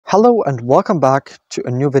Hello and welcome back to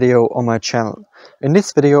a new video on my channel. In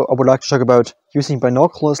this video I would like to talk about using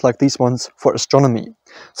binoculars like these ones for astronomy.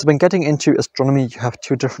 So when getting into astronomy you have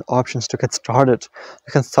two different options to get started.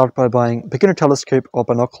 You can start by buying a beginner telescope or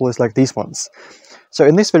binoculars like these ones. So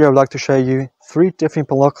in this video I would like to show you three different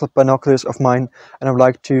binoculars of mine, and I would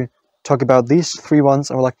like to talk about these three ones.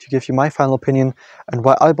 I would like to give you my final opinion and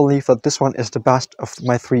why I believe that this one is the best of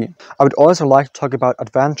my three. I would also like to talk about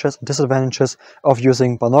advantages and disadvantages of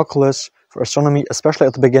using binoculars for astronomy, especially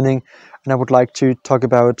at the beginning, and I would like to talk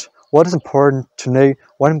about what is important to know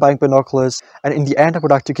when buying binoculars, and in the end I would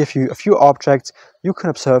like to give you a few objects you can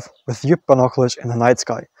observe with your binoculars in the night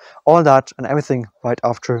sky. All that and everything right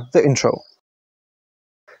after the intro.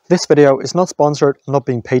 This video is not sponsored, not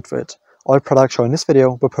being paid for it. All products shown in this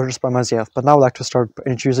video were purchased by myself, but now I'd like to start by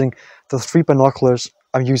introducing the three binoculars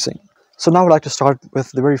I'm using. So now I'd like to start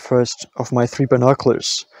with the very first of my three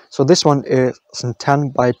binoculars. So this one is a 10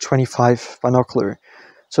 by 25 binocular.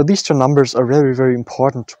 So these two numbers are very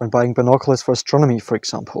important when buying binoculars for astronomy, for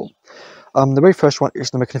example. The very first one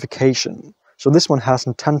is the magnification. So this one has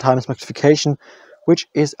a 10 times magnification, which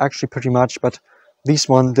is actually pretty much, but this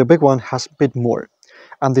one, the big one, has a bit more.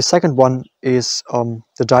 And the second one is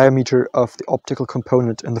the diameter of the optical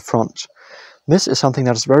component in the front. This is something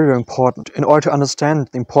that is very important. In order to understand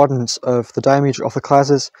the importance of the diameter of the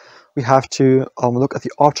glasses, we have to look at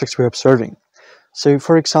the objects we're observing. So,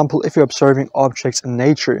 for example, if you're observing objects in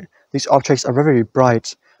nature, these objects are very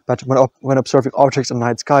bright, but when observing objects in the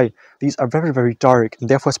night sky, these are very dark, and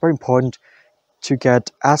therefore it's very important to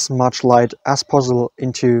get as much light as possible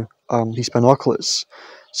into these binoculars.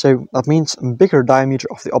 So that means a bigger diameter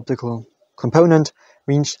of the optical component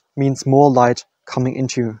means more light coming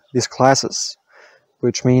into these glasses,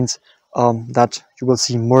 which means that you will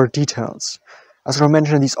see more details. As I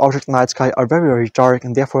mentioned, these objects in the night sky are very dark,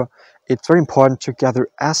 and therefore it's very important to gather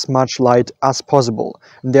as much light as possible,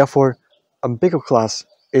 and therefore a bigger glass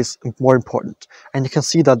is more important. And you can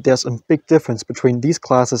see that there's a big difference between these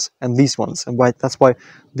glasses and these ones, and that's why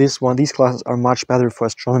these glasses are much better for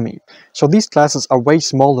astronomy. So these glasses are way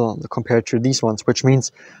smaller compared to these ones, which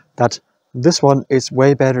means that this one is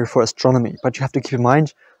way better for astronomy, but you have to keep in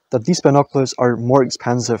mind that these binoculars are more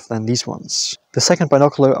expensive than these ones. The second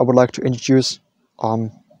binocular I would like to introduce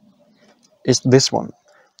is this one.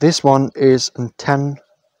 This one is a 10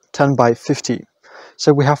 by 50.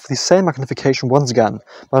 So we have the same magnification once again,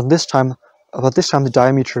 but this time the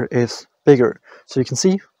diameter is bigger. So you can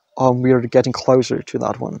see we are getting closer to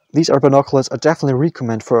that one. These are binoculars I definitely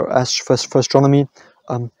recommend for astronomy,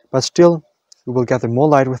 but still we will gather more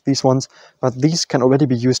light with these ones, but these can already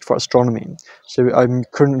be used for astronomy. So I'm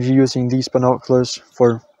currently using these binoculars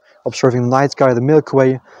for observing the night sky, the Milky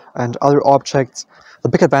Way, and other objects. The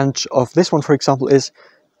big advantage of this one, for example, is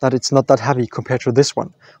that it's not that heavy compared to this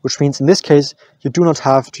one, which means in this case you do not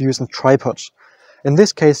have to use a tripod. In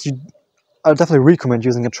this case I definitely recommend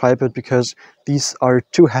using a tripod because these are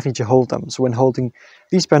too heavy to hold them. So when holding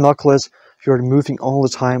these binoculars you're moving all the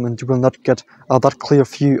time and you will not get that clear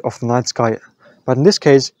view of the night sky. But in this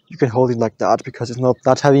case you can hold it like that because it's not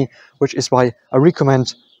that heavy, which is why I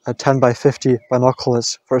recommend a 10 by 50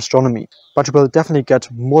 binoculars for astronomy. But you will definitely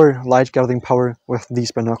get more light gathering power with these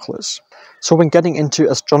binoculars. So when getting into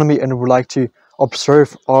astronomy and would like to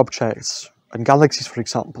observe objects and galaxies, for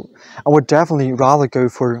example, I would definitely rather go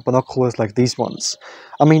for binoculars like these ones.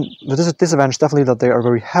 I mean, the disadvantage is definitely that they are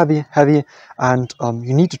very heavy, and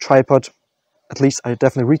you need a tripod. At least I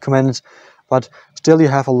definitely recommend it. But still you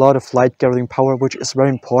have a lot of light gathering power, which is very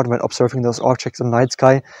important when observing those objects in the night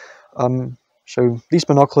sky. So these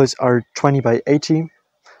binoculars are 20 by 80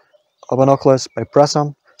 binoculars by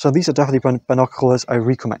Bresser. So these are definitely binoculars I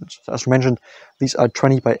recommend. So as mentioned, these are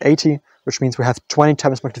 20 by 80, which means we have 20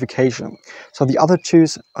 times magnification. So the other two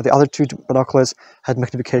binoculars had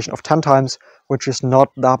magnification of 10 times, which is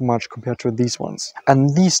not that much compared to these ones.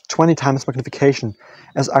 And these 20 times magnification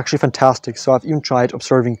is actually fantastic. So I've even tried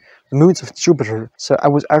observing the moons of Jupiter. So I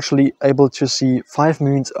was actually able to see 5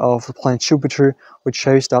 moons of the planet Jupiter, which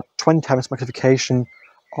shows that 20 times magnification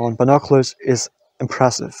on binoculars is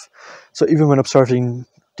impressive. So even when observing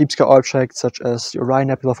deep sky objects such as the Orion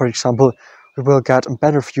Nebula, for example, we will get a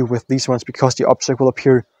better view with these ones because the object will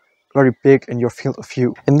appear very big in your field of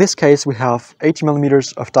view. In this case we have 80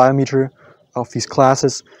 millimeters of diameter of these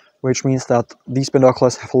glasses, which means that these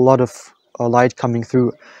binoculars have a lot of light coming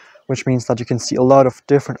through, which means that you can see a lot of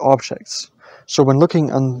different objects. So when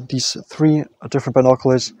looking on these three different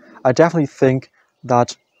binoculars, I definitely think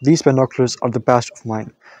that these binoculars are the best of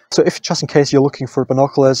mine. So if just in case you're looking for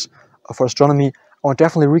binoculars for astronomy, I would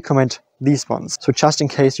definitely recommend these ones. So just in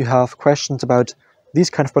case you have questions about these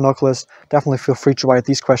kind of binoculars, definitely feel free to write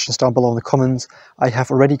these questions down below in the comments. I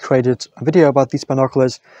have already created a video about these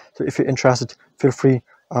binoculars, so if you're interested, feel free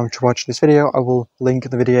to watch this video. I will link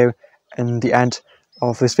the video in the end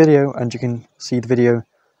of this video, and you can see the video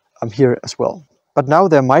here as well. But now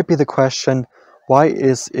there might be the question, why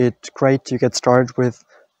is it great to get started with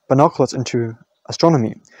binoculars into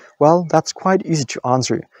astronomy? Well, that's quite easy to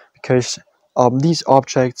answer, because these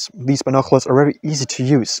objects, these binoculars, are very easy to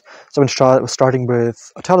use. So when starting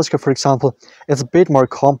with a telescope, for example, it's a bit more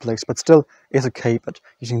complex, but still is okay. But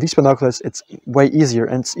using these binoculars, it's way easier,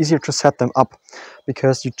 and it's easier to set them up,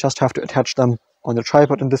 because you just have to attach them on the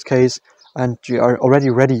tripod in this case, and you are already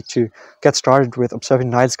ready to get started with observing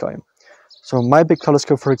the night sky. So my big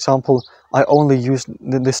telescope, for example, I only use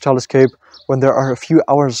this telescope when there are a few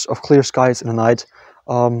hours of clear skies in the night.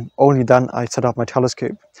 Only then I set up my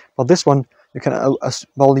telescope. But this one, you can as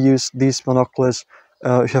well use these binoculars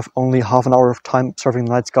if you have only half an hour of time observing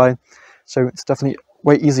the night sky. So it's definitely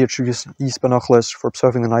way easier to use these binoculars for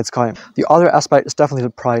observing the night sky. The other aspect is definitely the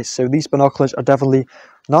price. So these binoculars are definitely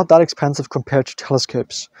not that expensive compared to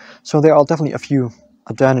telescopes. So there are definitely a few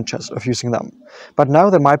advantages of using them. But now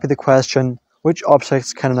there might be the question, which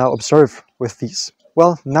objects can I now observe with these?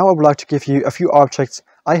 Well, now I would like to give you a few objects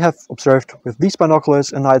I have observed with these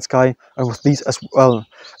binoculars in night sky, and with these as well.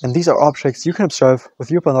 And these are objects you can observe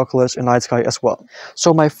with your binoculars in night sky as well.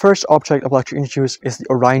 So my first object I'd like to introduce is the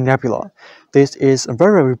Orion Nebula. This is a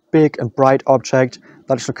very, very big and bright object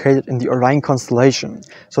that is located in the Orion constellation.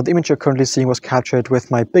 So the image you're currently seeing was captured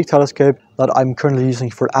with my big telescope that I'm currently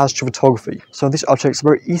using for astrophotography. So this object is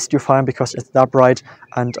very easy to find because it's that bright,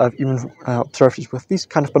 and I've even observed it with these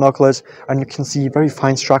kind of binoculars, and you can see very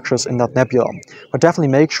fine structures in that nebula. But definitely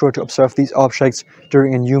make sure to observe these objects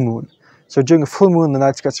during a new moon. So during a full moon, the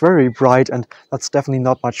night gets very bright, and that's definitely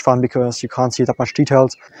not much fun because you can't see that much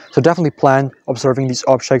details. So definitely plan observing these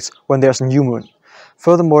objects when there's a new moon.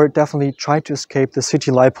 Furthermore, definitely try to escape the city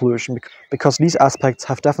light pollution, because these aspects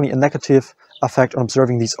have definitely a negative effect on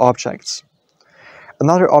observing these objects.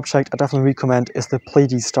 Another object I definitely recommend is the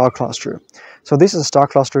Pleiades star cluster. So this is a star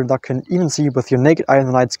cluster that can even see with your naked eye in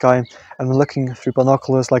the night sky, and when looking through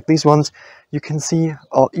binoculars like these ones, you can see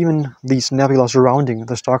even these nebula surrounding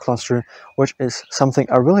the star cluster, which is something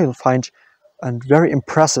I really find and very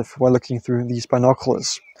impressive while looking through these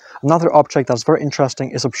binoculars. Another object that's very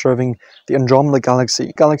interesting is observing the Andromeda Galaxy.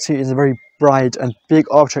 The galaxy is a very bright and big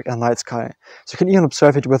object in the night sky, so you can even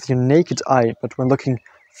observe it with your naked eye, but when looking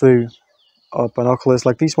through binoculars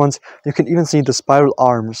like these ones, you can even see the spiral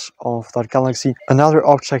arms of that galaxy. Another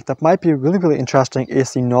object that might be really, really interesting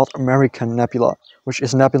is the North American Nebula, which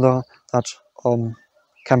is a nebula that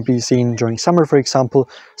can be seen during summer, for example.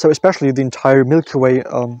 So especially the entire Milky Way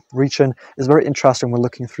region is very interesting when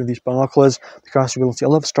looking through these binoculars, because you will see a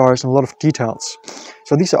lot of stars and a lot of details.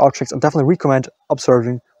 So these are objects I definitely recommend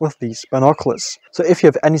observing with these binoculars. So if you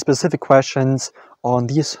have any specific questions on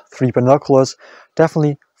these three binoculars,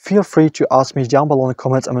 definitely feel free to ask me down below in the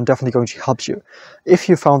comments, and I'm definitely going to help you. If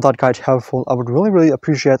you found that guide helpful, I would really, really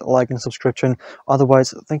appreciate a like and subscription.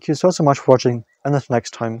 Otherwise, thank you so much for watching, and until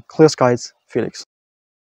next time, clear skies, Felix.